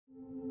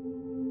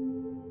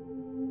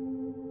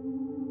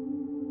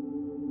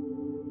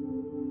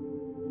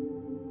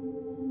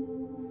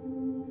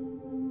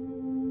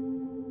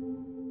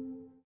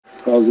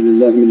أعوذ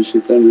بالله من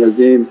الشيطان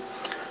الرجيم.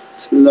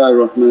 بسم الله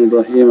الرحمن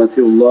الرحيم.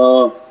 أطيعوا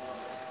الله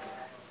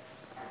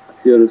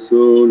أطيعوا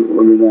الرسول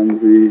وأولي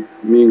الأمر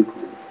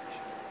منكم.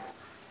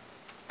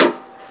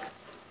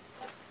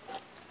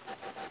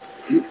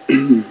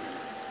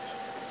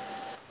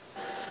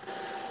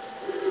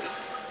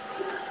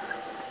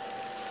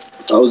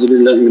 أعوذ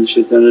بالله من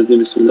الشيطان الرجيم.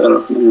 بسم الله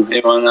الرحمن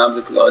الرحيم. وأنا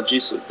عبدك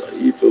العجيز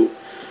الضعيف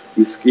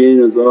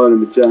مسكين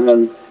الظالم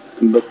الجهل.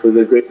 But for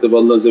the grace of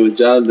Allah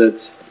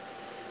that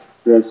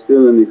we are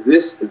still in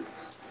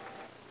existence.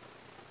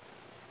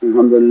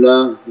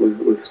 Alhamdulillah,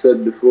 we've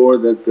said before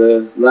that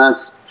the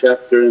last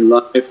chapter in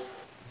life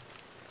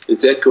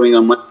is echoing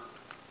on my…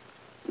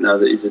 now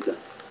that you did that.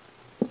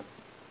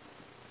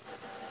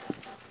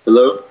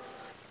 Hello?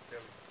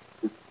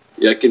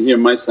 Yeah, I can hear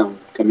my sound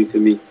coming to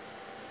me.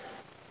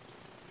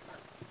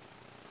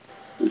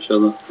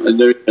 InshaAllah,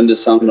 I'll turn the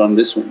sound on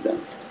this one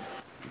down.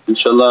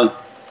 InshaAllah,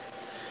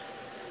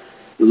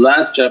 the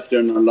last chapter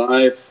in our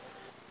life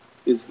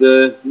is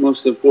the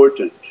most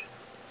important,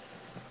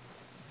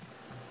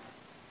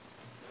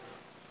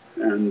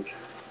 and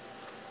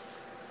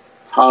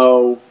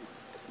how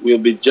we'll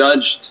be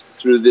judged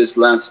through this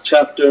last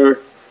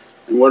chapter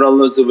and what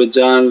Allah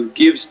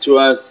gives to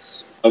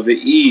us of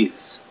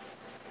ease,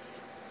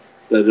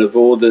 that of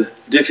all the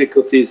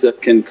difficulties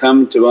that can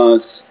come to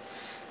us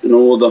and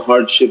all the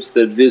hardships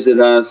that visit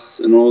us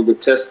and all the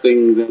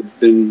testing that's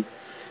been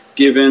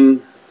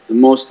given, the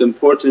most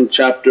important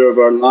chapter of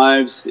our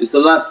lives is the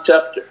last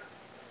chapter.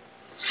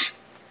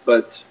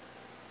 But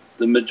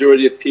the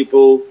majority of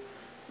people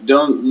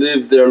don't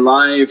live their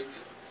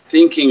life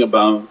thinking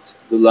about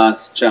the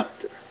last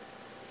chapter.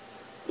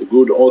 A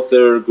good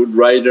author, good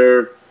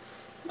writer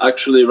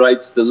actually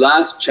writes the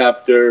last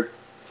chapter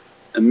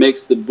and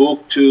makes the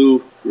book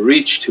to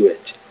reach to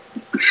it.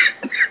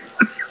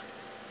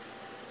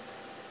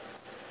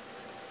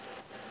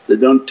 They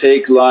don't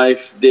take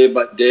life day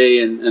by day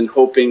and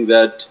hoping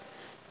that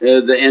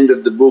the end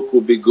of the book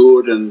will be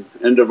good and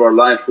end of our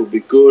life will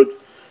be good.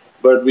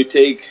 But we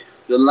take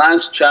the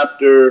last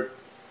chapter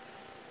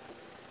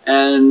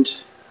and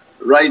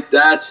write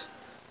that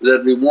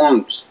we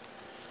want.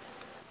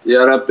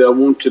 Ya Rabbi, I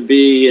want to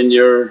be in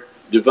your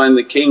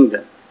Divinely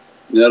Kingdom.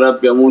 Ya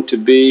Rabbi, I want to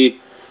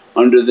be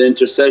under the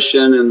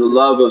intercession and the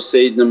love of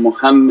Sayyidina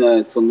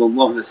Muhammad.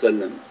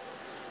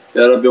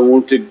 Ya Rabbi, I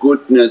want the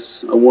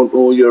goodness, I want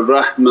all your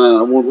rahmah,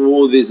 I want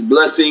all these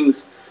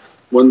blessings.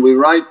 When we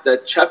write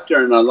that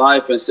chapter in our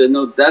life and say,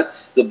 no,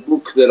 that's the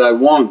book that I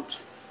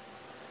want,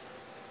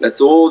 that's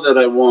all that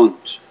I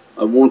want.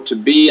 I want to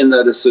be in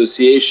that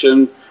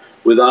association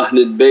with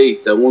Ahlul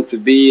Bayt, I want to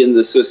be in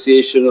the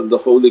association of the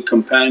holy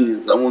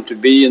companions, I want to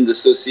be in the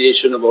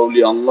association of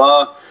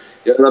awliyaullah.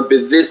 Ya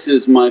Rabbi, this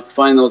is my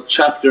final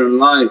chapter in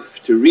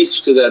life to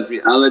reach to that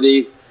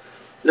reality.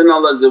 Then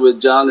Allah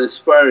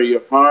inspire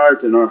your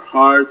heart and our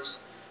hearts,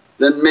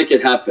 then make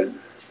it happen.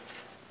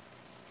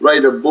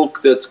 Write a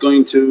book that's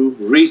going to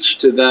reach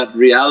to that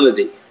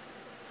reality.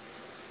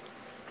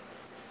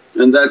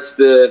 And that's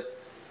the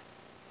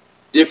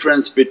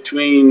difference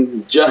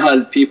between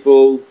Jahal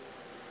people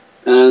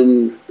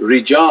and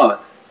Rijal.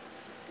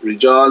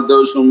 Rijal,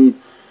 those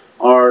whom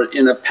are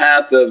in a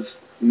path of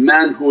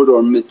manhood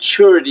or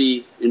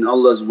maturity in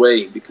Allah's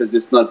way, because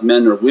it's not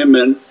men or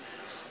women,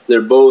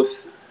 they're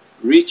both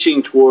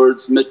reaching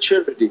towards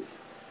maturity.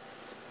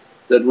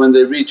 That when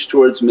they reach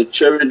towards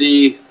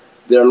maturity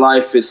their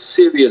life is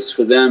serious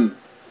for them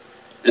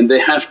and they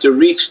have to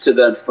reach to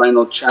that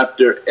final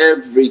chapter.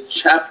 Every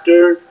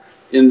chapter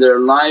in their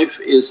life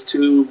is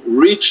to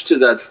reach to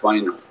that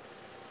final.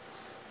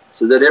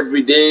 So that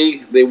every day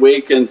they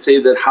wake and say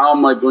that, how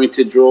am I going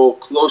to draw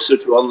closer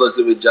to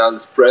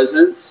Allah's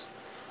presence?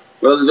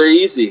 Well, it's very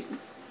easy,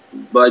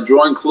 by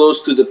drawing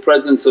close to the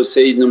presence of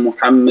Sayyidina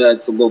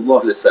Muhammad.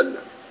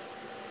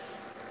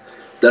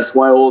 That's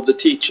why all the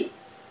teaching.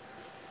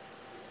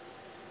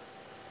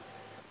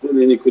 قُلْ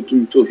إِن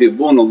كُنتُمْ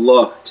تُحِبُّونَ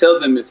اللَّهَ, tell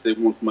them if they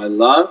want my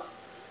love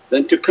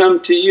then to come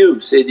to you,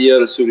 Sayyidi Ya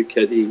Rasul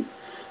Kareem.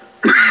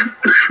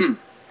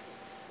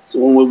 So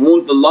when we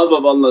want the love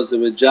of Allah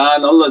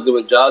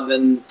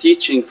then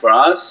teaching for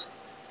us,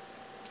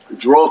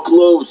 draw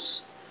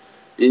close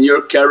in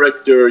your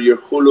character, your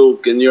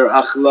khuluq and your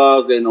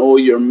akhlaq and all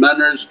your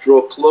manners,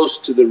 draw close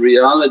to the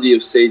reality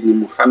of Sayyidina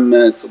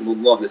Muhammad.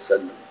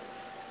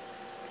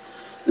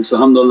 And so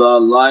alhamdulillah,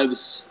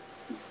 lives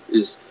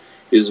is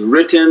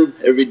written.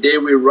 Every day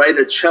we write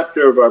a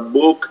chapter of our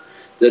book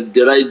that,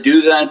 did I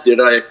do that? Did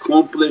I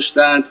accomplish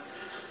that?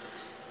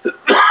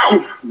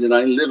 Did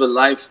I live a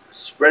life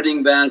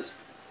spreading that,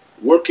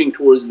 working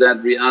towards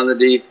that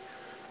reality?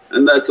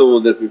 And that's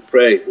all that we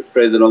pray. We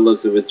pray that Allah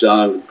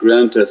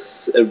grant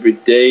us every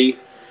day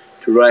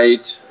to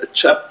write a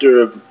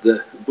chapter of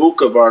the book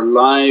of our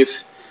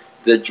life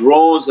that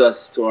draws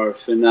us to our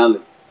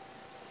finale,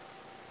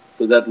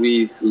 so that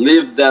we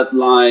live that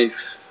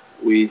life,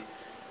 we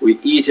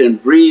eat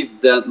and breathe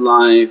that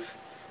life,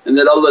 and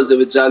that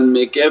Allah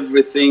make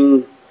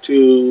everything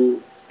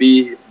to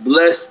be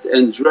blessed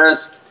and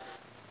dressed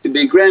to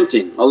be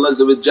granting. Allah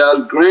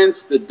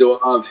grants the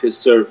du'a of His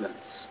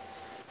servants.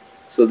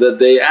 so that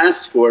they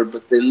ask for it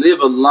but they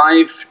live a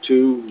life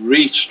to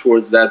reach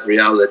towards that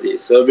reality.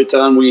 So every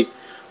time we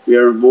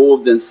are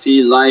involved and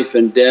see life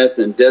and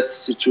death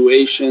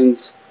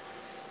situations,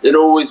 it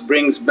always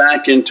brings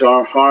back into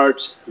our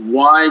heart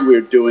why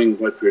we're doing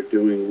what we're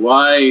doing,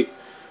 why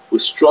we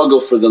struggle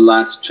for the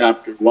last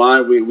chapter,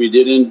 why we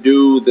didn't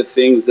do the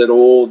things that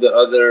all the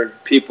other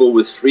people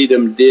with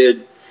freedom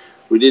did.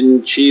 We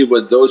didn't achieve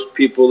what those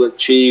people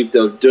achieved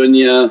of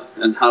dunya,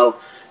 and how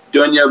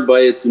dunya by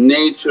its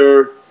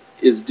nature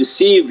is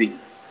deceiving.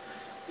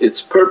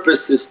 Its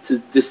purpose is to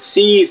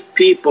deceive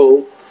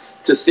people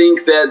to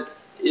think that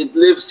it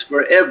lives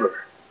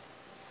forever.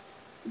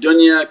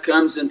 Dunya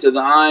comes into the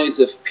eyes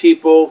of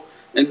people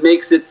and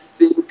makes it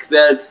think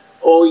that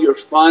all your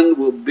fun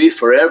will be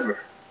forever.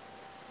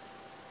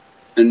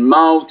 And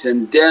maut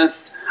and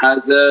death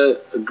has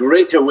a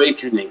great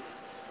awakening,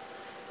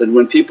 that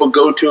when people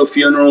go to a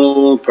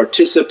funeral,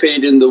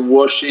 participate in the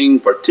washing,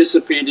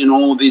 participate in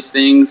all these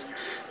things,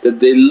 that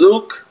they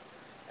look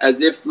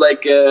as if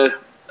like a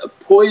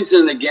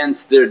poison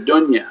against their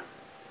dunya,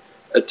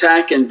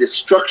 attack and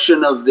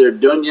destruction of their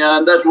dunya.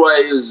 And that's why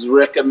it is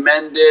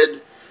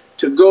recommended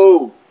to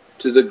go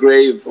to the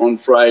grave on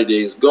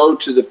Fridays, go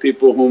to the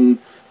people whom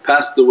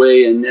passed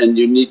away and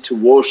you need to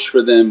wash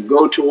for them,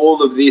 go to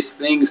all of these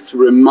things to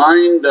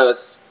remind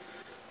us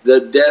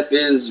that death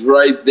is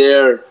right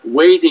there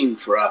waiting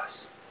for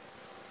us.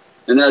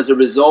 And as a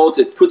result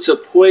it puts a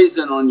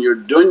poison on your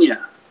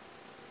dunya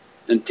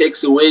and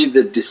takes away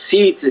the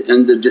deceit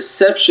and the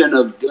deception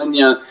of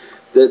dunya,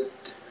 that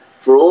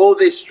for all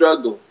they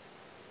struggle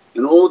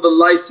and all the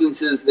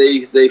licenses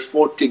they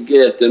fought to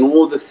get and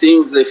all the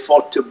things they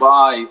fought to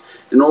buy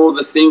and all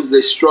the things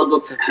they struggle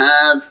to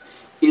have,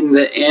 in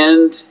the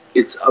end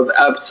it's of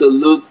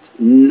absolute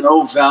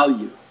no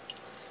value.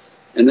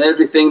 And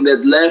everything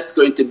that left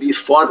going to be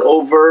fought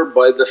over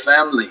by the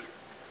family.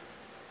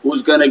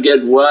 Who's gonna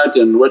get what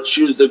and what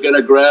shoes they're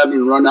gonna grab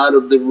and run out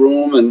of the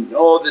room and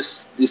all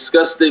this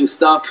disgusting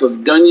stuff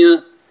of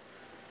dunya.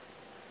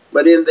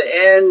 But in the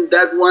end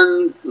that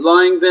one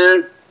lying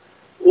there,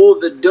 all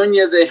the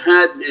dunya they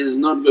had is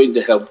not going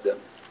to help them.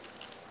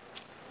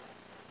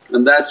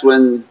 And that's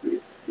when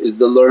is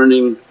the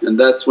learning, and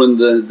that's when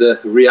the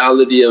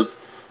reality of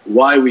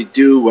why we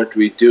do what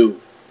we do.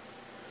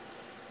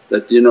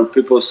 That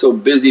people are so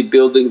busy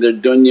building their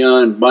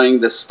dunya and buying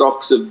the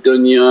stocks of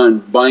dunya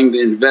and buying the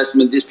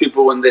investment. These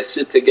people when they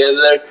sit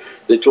together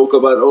they talk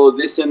about, oh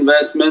this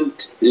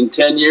investment in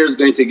 10 years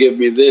going to give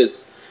me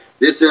this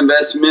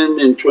investment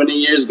in 20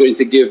 years going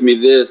to give me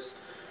this.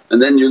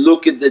 And then you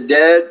look at the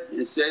dead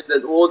and say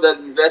that all that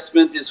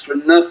investment is for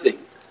nothing,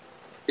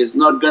 it's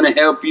not going to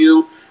help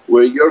you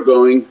where you're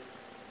going.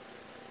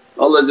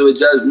 Allah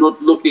is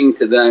not looking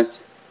to that.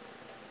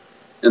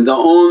 And the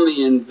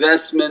only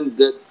investment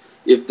that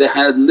if they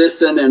had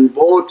listened and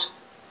bought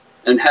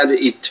and had an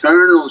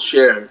eternal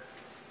share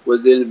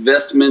was the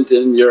investment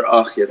in your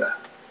akhirah.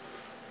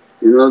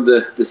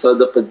 The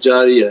sadaqah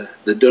jariyah,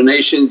 the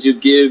donations you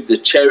give, the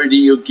charity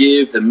you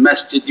give, the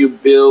masjid you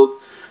build,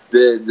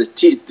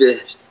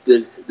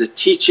 the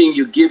teaching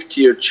you give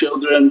to your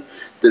children,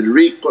 that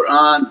read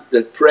Qur'an,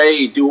 that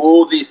pray, do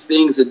all these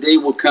things. A day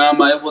will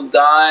come I will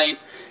die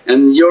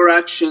and your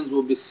actions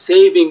will be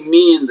saving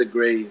me in the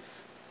grave.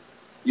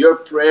 Your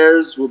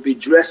prayers will be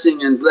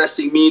dressing and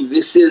blessing me,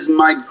 this is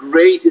my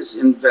greatest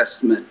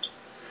investment.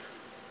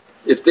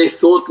 If they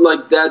thought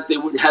like that they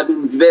would have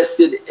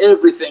invested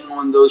everything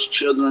on those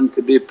children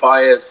to be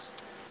pious,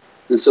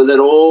 and so that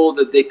all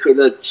that they could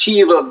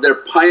achieve of their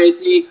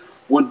piety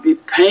would be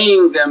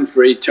paying them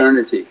for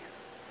eternity.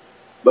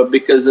 But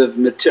because of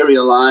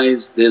material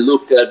eyes they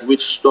looked at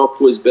which stock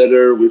was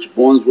better, which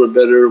bonds were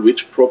better,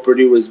 which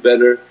property was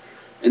better,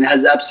 and it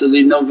has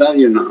absolutely no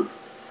value now.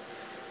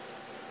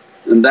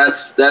 And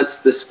that's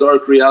the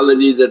stark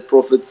reality that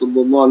Prophet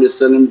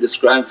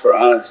described for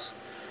us.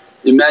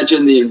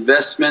 Imagine the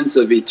investments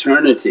of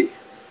eternity,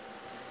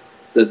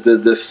 that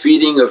the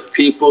feeding of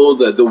people,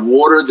 the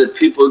water that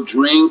people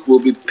drink will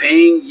be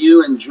paying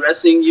you and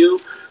dressing you.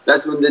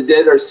 That's when the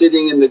dead are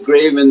sitting in the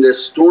grave and they're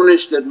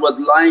astonished at what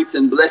lights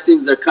and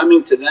blessings are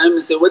coming to them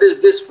and say, what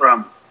is this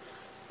from?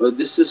 Well,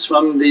 this is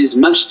from these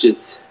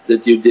masjids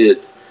that you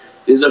did,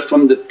 these are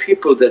from the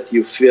people that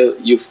you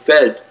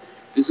fed,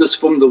 this is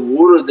from the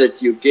water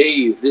that you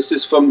gave, this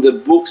is from the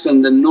books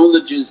and the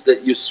knowledges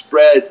that you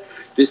spread,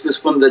 this is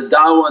from the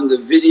da'wah and the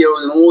video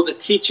and all the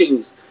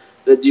teachings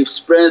that you've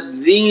spread.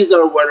 These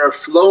are what are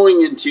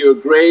flowing into your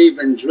grave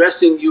and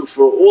dressing you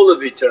for all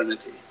of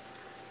eternity.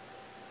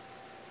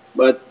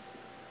 But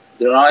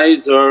their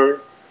eyes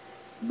are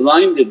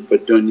blinded by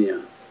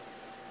dunya,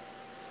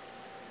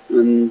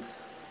 and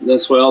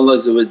that's why Allah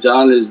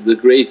is the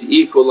great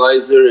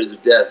equalizer is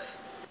death.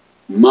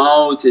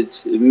 Maut,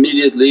 it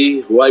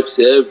immediately wipes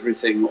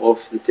everything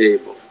off the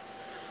table.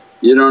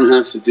 You don't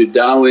have to do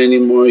da'wah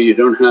anymore, you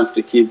don't have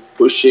to keep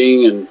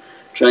pushing and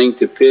trying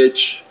to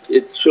pitch.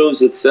 It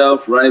shows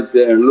itself right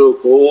there,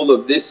 look all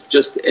of this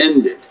just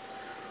ended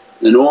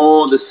and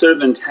all the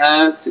servant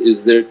has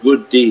is their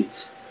good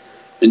deeds.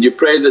 And you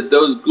pray that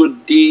those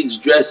good deeds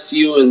dress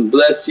you and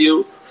bless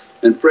you,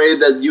 and pray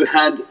that you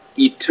had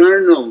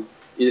eternal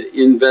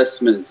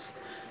investments,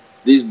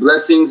 these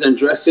blessings and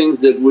dressings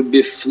that would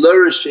be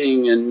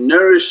flourishing and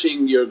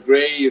nourishing your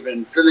grave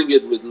and filling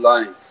it with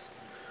lights.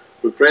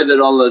 We pray that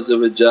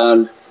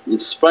Allah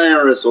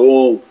inspire us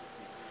all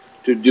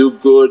to do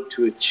good,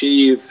 to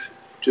achieve,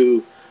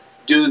 to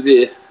do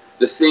the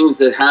things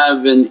that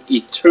have an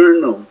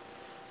eternal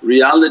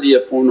reality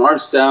upon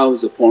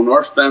ourselves, upon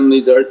our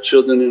families, our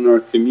children and our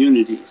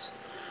communities,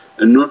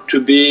 and not to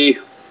be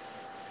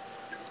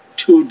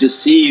too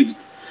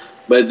deceived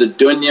by the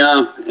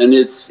dunya and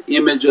its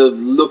image of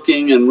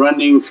looking and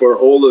running for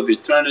all of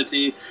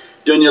eternity.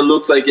 Dunya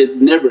looks like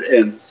it never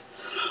ends.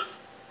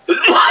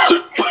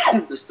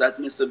 The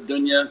sadness of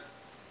dunya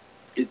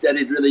is that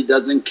it really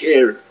doesn't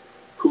care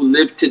who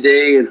lived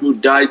today and who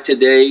died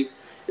today.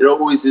 It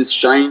always is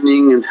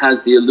shining and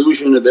has the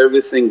illusion of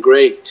everything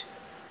great,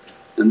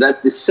 and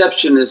that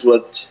deception is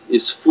what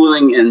is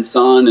fooling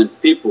insan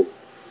and people.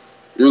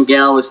 You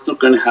know, it's not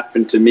going to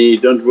happen to me,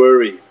 don't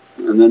worry.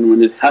 And then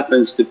when it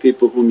happens to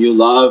people whom you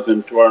love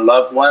and to our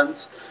loved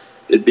ones,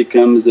 it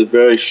becomes a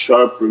very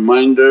sharp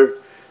reminder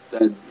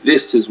that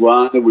this is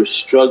why we're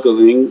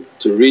struggling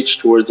to reach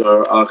towards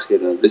our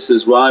akhirah. This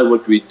is why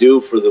what we do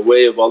for the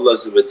way of Allah,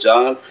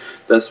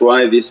 that's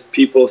why these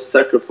people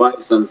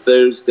sacrifice on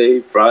Thursday,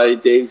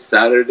 Friday,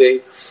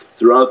 Saturday,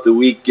 throughout the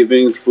week,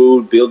 giving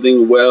food,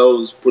 building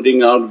wells,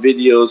 putting out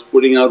videos,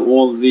 putting out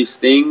all of these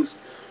things,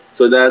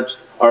 so that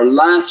our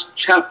last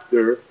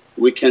chapter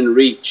we can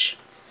reach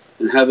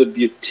and have a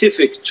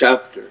beatific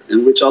chapter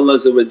in which Allah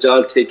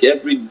take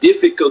every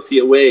difficulty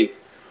away.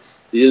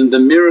 In the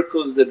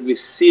miracles that we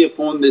see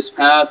upon this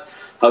path,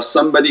 how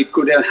somebody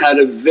could have had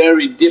a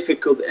very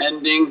difficult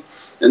ending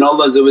and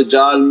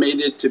Allah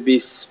made it to be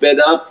speed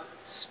up,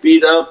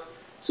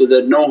 so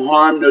that no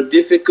harm, no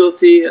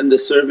difficulty, and the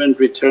servant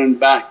returned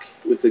back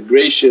with a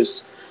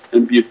gracious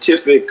and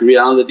beatific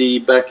reality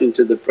back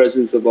into the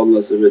presence of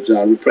Allah.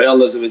 We pray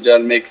Allah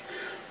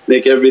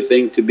make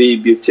everything to be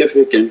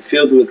beatific and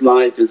filled with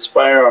light,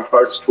 inspire our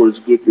hearts towards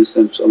goodness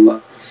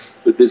inshaAllah.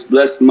 With this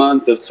blessed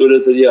month of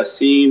Surat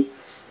al-Yasin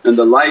and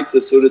the lights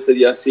of Surat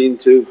al-Yasin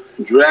to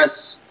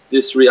dress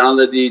this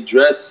reality,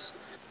 dress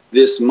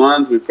this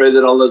month, we pray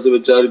that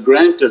Allah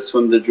grant us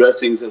from the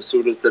dressings of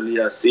Surat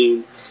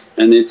al-Yasin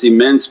and its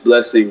immense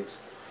blessings.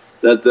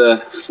 That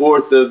the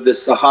fourth of the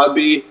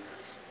Sahabi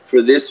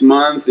for this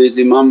month is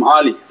Imam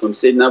Ali, from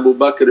Sayyidina Abu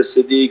Bakr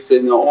as-Siddiq,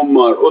 Sayyidina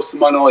Umar,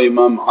 Uthman or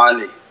Imam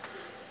Ali.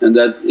 And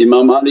that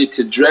Imam Ali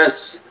to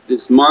dress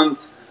this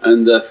month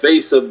and the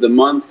face of the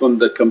month from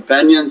the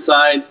companion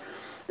side,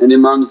 and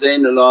Imam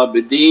Zain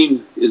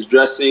al-Abidin is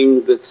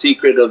dressing the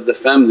secret of the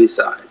family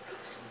side.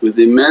 With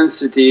the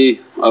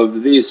immensity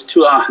of these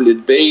two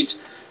Ahlul Bayt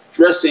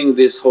dressing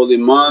this holy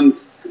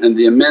month and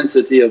the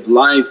immensity of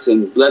lights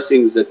and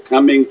blessings that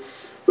coming,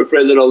 we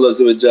pray that Allah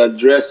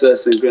dress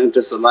us and grant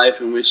us a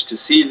life in which to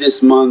see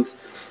this month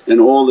and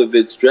all of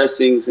its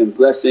dressings and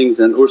blessings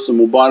and Ursu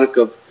Mubarak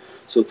of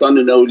Sultan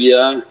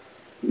al-Awliya,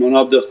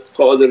 Mawlana Abdul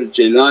Qadir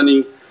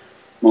Jailani,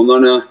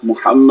 Mawlana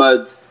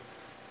Muhammad,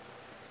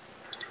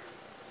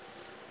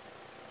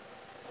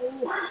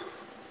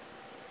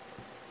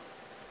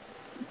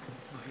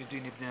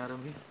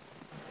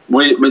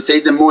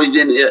 Sayyidina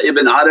Muhyiddin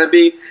ibn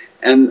Arabi,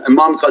 and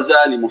Imam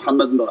Ghazali,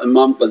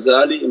 Imam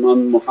Ghazali,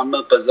 Imam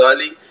Muhammad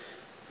Ghazali,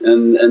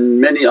 and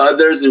many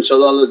others.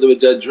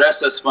 InshaAllah Allah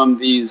dress us from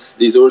these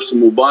Ursu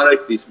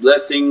Mubarak, these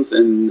blessings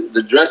and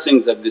the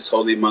dressings of this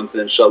holy month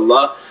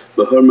inshaAllah.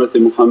 Bi hurmati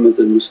Muhammad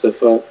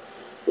al-Mustafa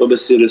wa bi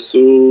sirri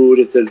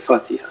Surat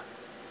al-Fatiha.